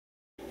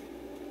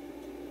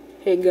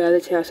Hey guys,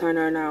 it's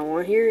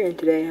House991 here, and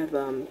today I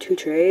have two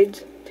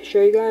trades to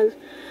show you guys.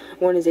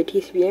 One is a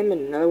TCBM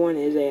and another one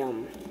is a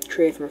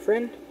trade from a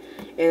friend.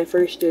 And the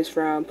first is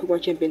from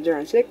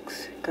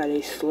Pokemonchampion096. Got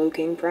a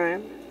Slowking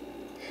Prime.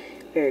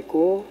 Very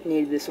cool.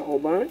 Needed this a whole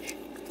bunch.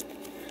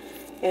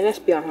 And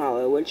SP1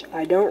 Hollow, which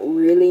I don't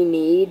really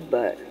need,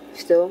 but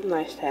still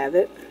nice to have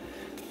it.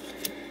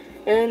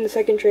 And the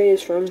second trade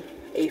is from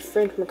a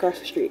friend from across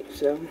the street.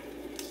 So,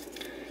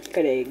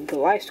 got a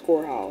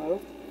Gliscor Hollow,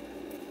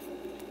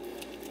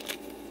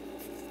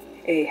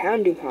 a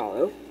Houndoom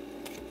Hollow,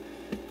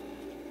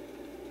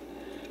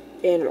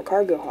 and a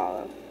Cargo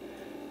Hollow.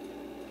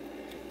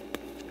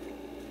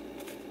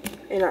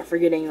 And not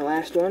forgetting the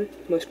last one,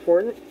 most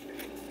important,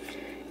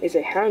 is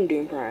a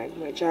Houndoom Prime,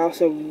 which I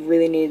also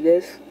really need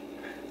this,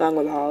 along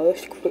with the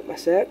Hollows, to complete my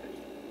set.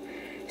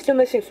 Still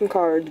missing some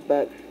cards,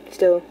 but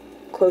still,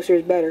 closer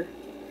is better.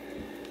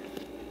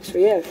 So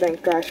yeah,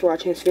 thanks guys for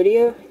watching this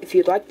video. If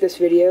you liked this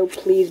video,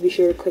 please be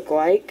sure to click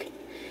like.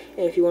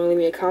 And if you want to leave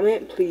me a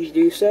comment, please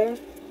do so.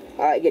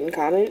 I like getting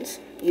comments,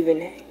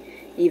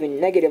 even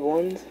negative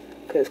ones,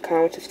 because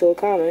comments are still a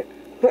comment.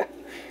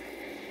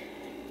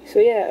 So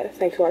yeah,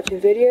 thanks for watching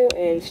the video,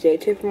 and stay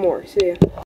tuned for more. See ya.